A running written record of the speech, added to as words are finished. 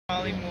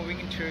Finally moving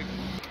in Turkey.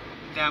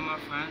 Damn my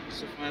friend,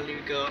 so finally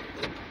we go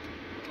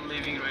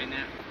living right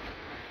now.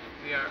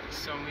 We are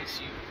so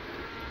miss you.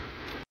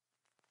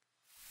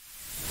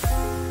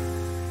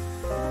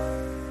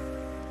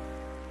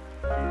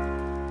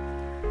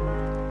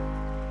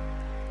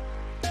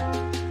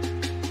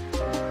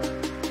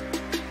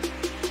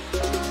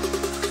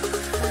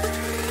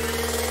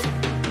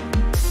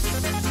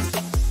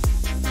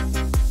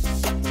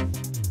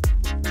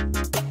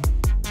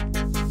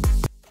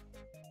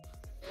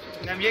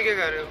 Ma'am ये क्या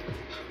कर रहे हो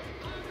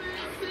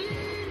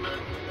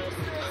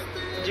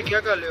जी? क्या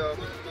कर रहे हो आप?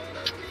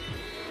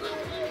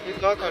 ये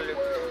क्या कर रहे हो?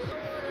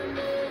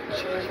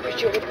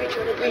 पीछे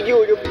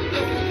हो जाओ।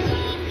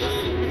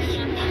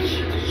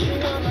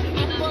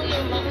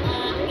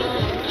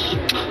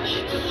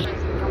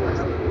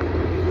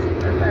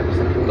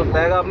 तो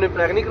बैग आपने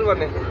पैक नहीं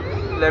करवाने,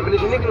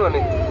 लैमिनेशन नहीं करवाने?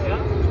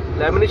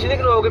 लैमिनेशन नहीं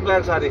करवाओगे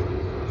बैग सारे?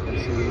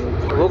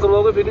 वो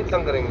करवाओगे फिर नहीं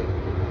तंग करेंगे।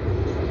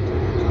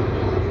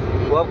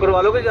 वो आप करवा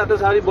लोगे, जाते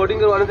सारी बोर्डिंग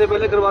करवाने से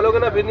पहले करवा लोगे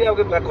ना, फिर नहीं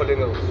आपके बैग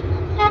खोलेंगे वो।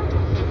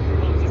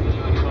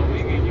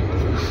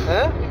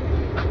 हैं?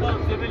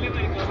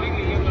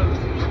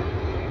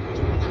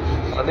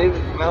 नहीं,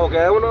 मैं हो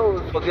गया हूँ ना,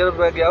 सऊदी अरब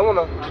में गया हूँ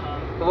ना,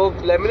 तो वो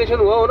लैमिनेशन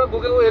हुआ हो ना,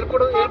 क्योंकि वो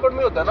एयरपोर्ट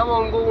में होता है ना, वो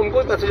उनको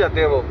ही पैसे जाते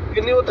हैं, वो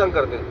फिर नहीं वो तंग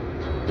करते।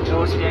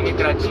 रोड से जाएंगे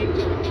कराची,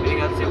 मेरे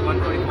ख्याल से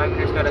 145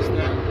 मिनट का रास्ता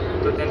है,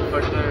 तो देन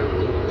फर्दर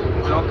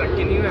ब्लॉग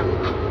कंटिन्यू है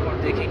और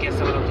देखिए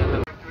कैसा ब्लॉग चलता है।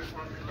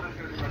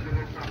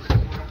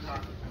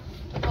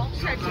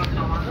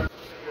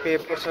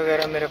 पेपर्स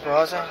वगैरह मेरे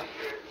पास हैं,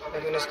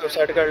 लेकिन इसको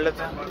सेट कर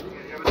लेते हैं,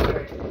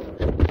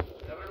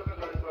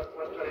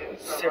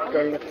 सेट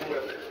कर लेते हैं।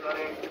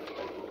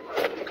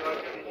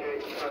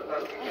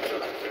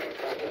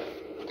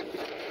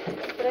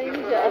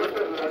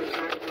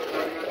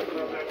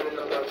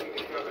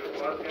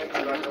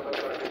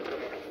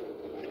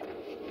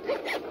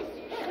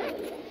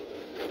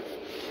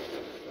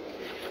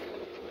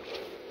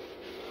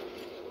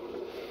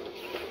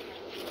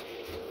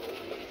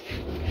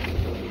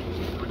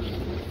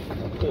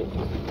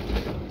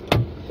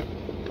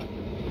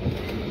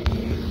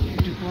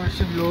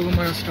 ब्लॉग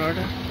हमारा स्टार्ट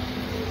है।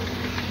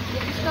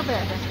 किसका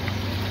बैग है?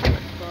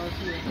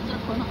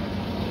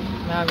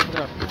 मैं आगे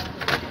बढ़ा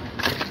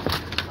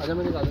आजा,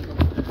 मैं निकाल देता हूँ।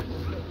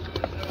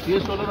 ये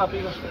सोलर आप ही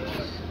का।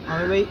 हाँ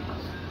भाई,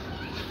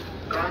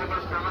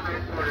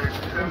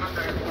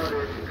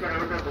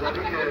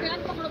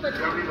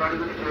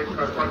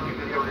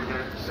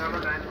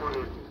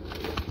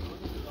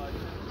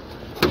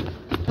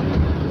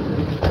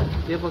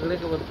 ये पकड़े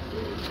कवर।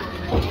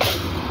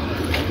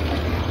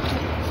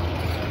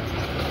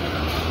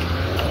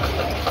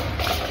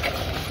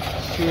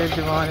 ये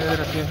जवान इधर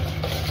रखे।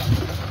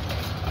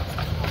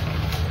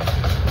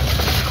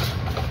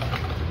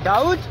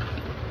 दाऊद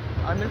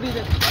अंदर भी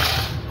दे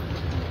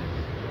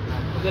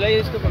जलाइए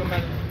इसके ऊपर।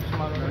 मैं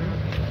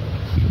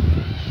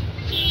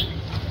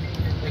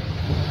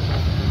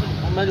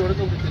मैं जोड़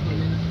दूँ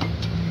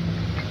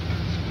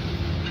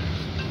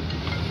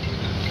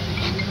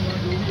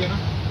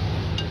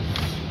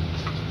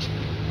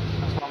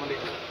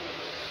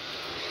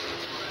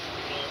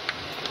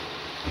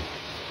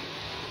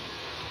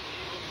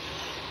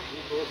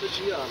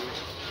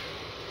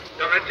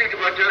डोमेस्टिक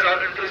डिपार्चर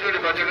और इंटरनेशनल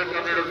डिपार्चर के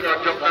सामने लोग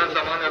जो अपना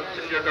सामान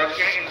आपसे ज्यादा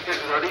के इनसे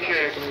गुजारिश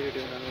है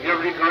ये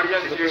अपनी गाड़ियां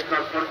नीचे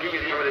ट्रांसपोर्ट की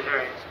लिए वाले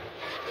जाए।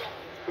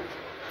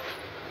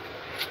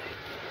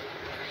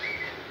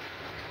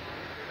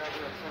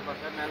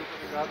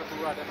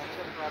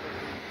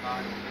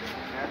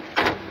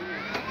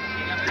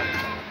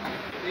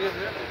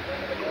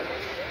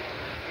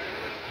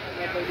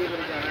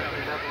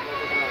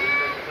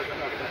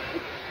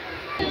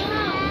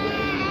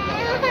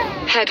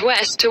 Head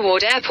west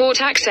toward Airport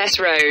Access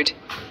Road.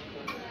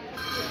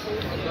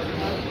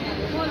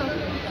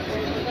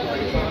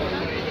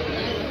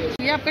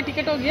 ये आपका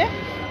टिकट हो गया?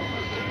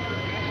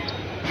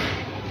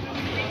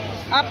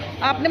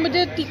 आपने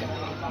मुझे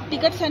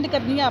टिकट सेंड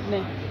करनी है।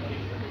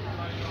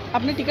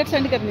 आपने टिकट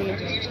सेंड करनी है।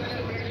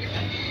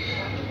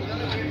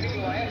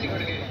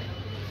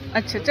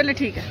 अच्छा चलो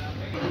ठीक है।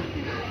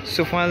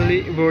 सो फाइनली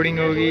बोर्डिंग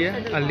हो गई है।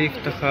 अलीफ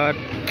तखार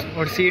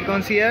और सीट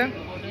कौन सी है?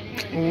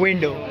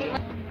 विंडो।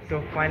 तो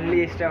फाइनली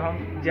इस टाइम हम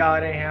जा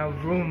रहे हैं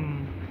रूम।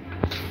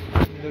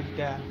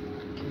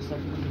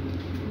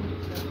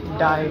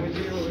 डाइम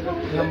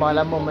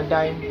हमारा मोहम्मद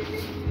डाइम।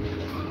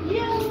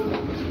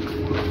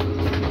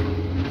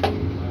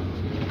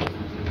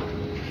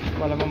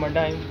 मोहम्मद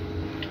डाइम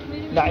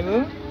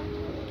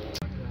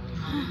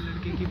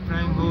लड़की की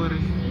प्राइम हो रही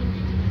है।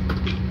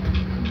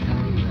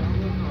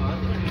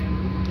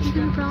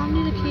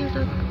 नहीं रखी है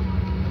तक।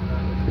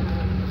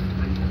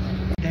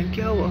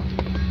 क्या हुआ?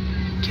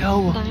 क्या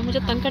हुआ? मुझे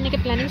तंग करने के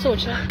प्लानिंग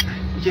सोच रहा है।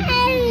 ये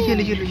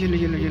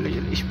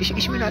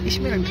इसमें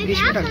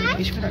डाल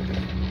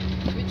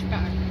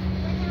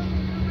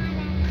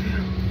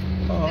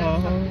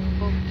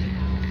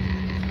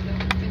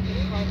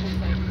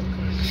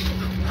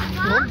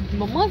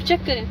मम्मा अब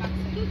चेक करें।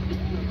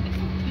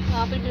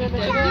 आप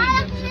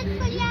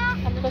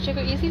अपने बच्चे को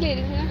इजी ले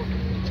रही है,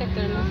 चेक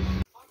कर लो।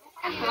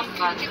 फोन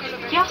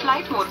बंद या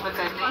फ्लाइट मोड पर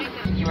कर दें.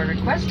 You are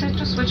requested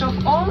to switch off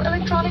all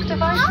electronic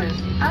devices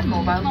and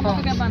mobile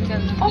phones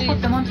or put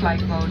them on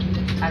flight mode,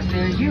 as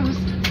their use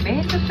may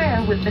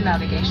interfere with the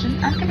navigation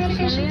and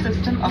communication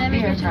system of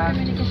the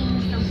aircraft.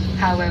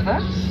 However,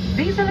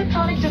 these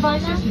electronic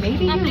devices may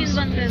be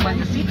used when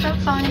the seatbelt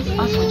signs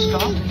are switched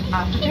off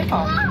after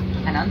takeoff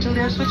and until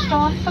they are switched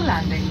on for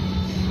landing.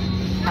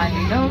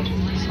 Kindly note,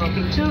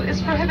 smoking too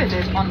is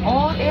prohibited on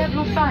all air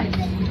blue flights,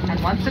 and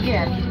once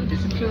again,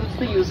 this includes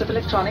the use of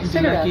electronic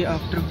cigarettes.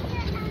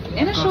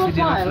 In a short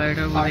while,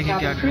 our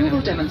cabin crew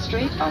will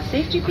demonstrate our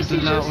safety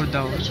procedures,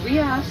 which we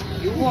ask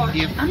you watch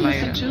and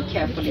listen to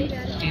carefully.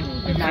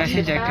 Now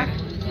sit back,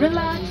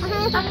 relax,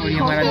 and we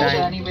hope your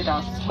journey with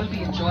us will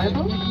be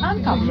enjoyable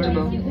and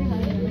comfortable.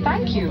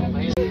 Thank you.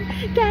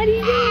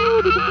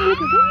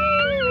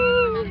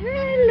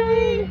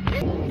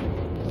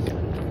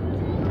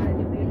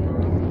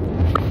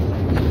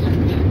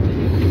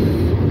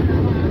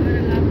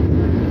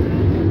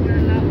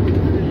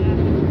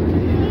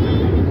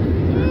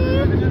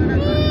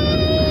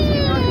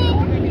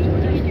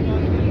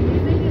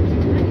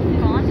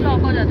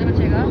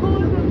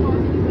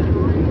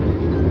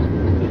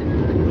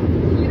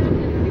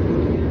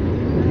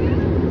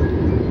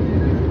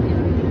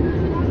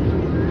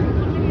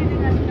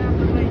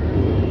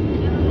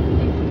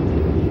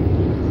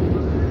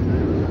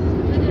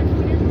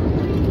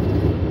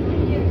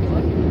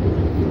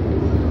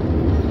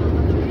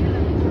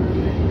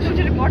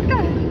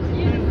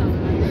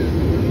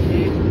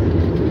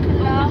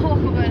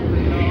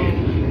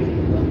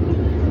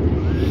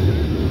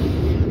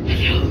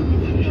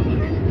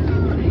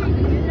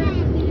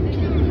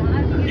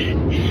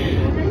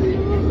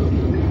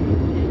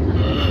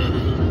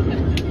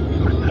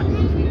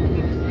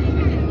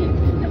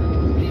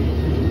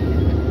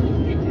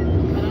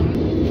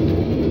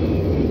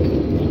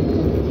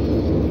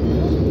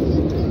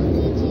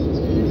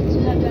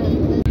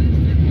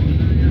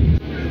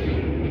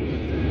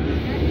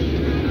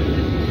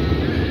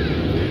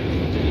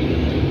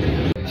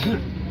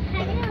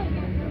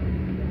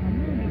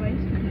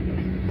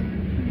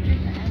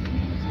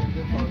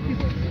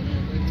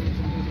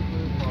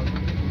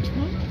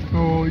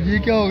 ये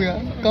क्या हो गया?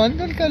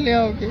 Content कर लिया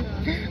आपके,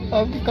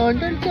 आपके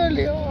content कर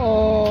लिया।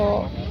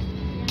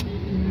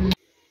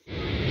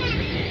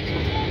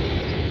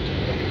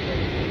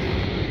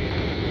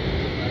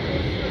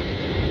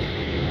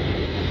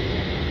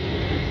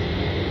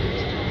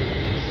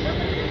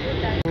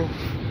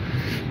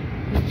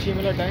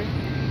 मिला टाइम,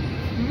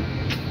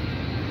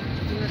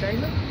 टाइम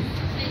है।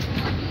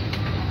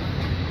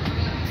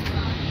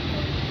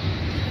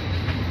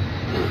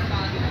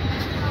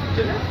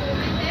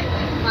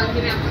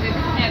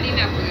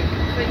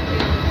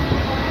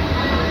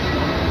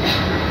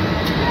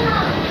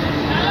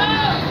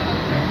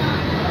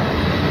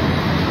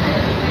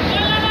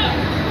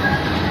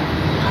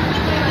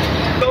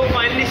 तो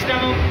फाइनली इस टाइम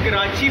हम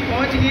कराची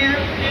पहुंच गए हैं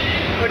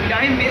और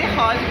टाइम मेरे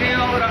हाथ में है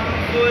और हम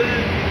फुल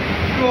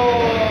तो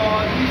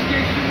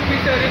स्टेशन भी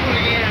सारे खुल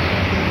गए हैं।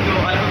 तो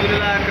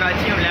अल्हम्दुलिल्लाह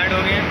कराची हम लैंड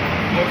हो गए हैं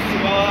और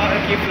सुबह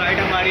की फ़्लाइट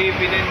हमारी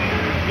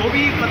वो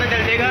भी पता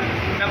चल जाएगा।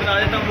 मैं बता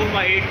देता हूँ, वो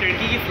हमारी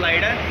टर्की की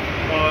फ़्लाइट है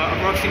और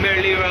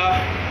approximately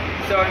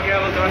 7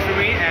 hours for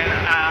me and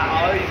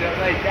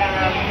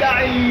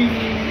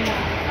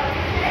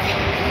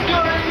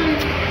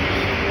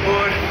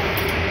और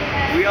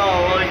we are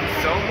going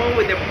somewhere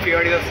with the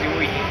period of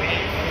Louis.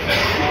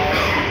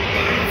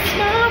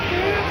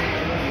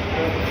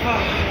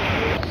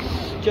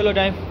 चलो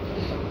टाइम,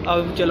 अब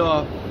चलो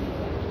आप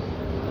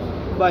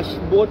बस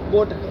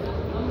बोट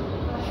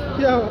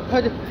क्या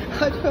आजा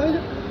आजा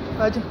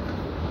आजा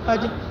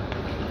आजा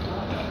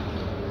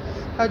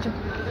आजा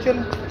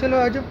चलो चलो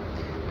आजा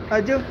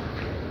आजा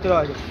चलो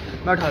आजा।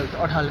 मैं उठा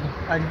लूँ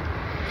आजा,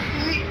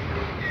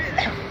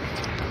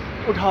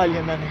 उठा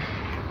लिया मैंने,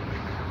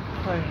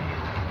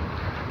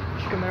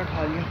 इसको मैंने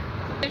उठा लिया।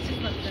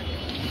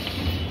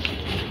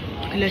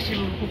 लैसी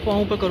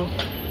पाँव पे करो,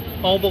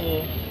 पाँव पे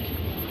करो।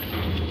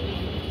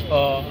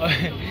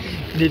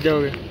 जीत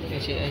जाओगे।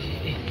 ऐसे ऐसे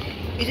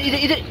इधर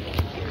इधर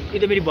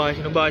इधर मेरी बात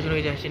सुनो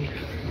ऐसे नहीं,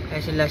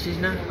 ऐसे लैसेस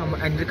ना हम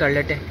अंदर कर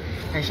लेते हैं,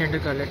 ऐसे अंदर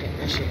कर लेते हैं,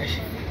 ऐसे ऐसे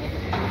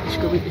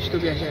इसको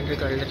भी ऐसे अंदर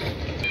कर लेते हैं।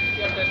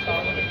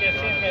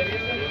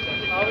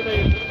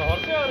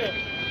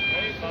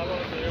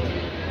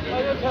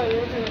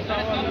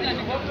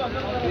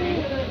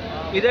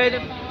 इधर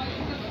इधर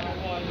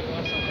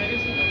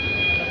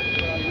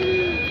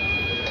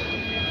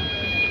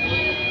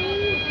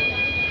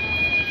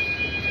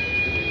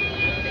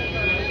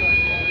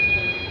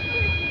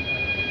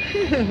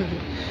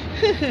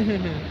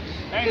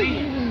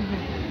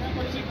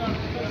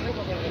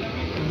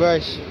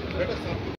बस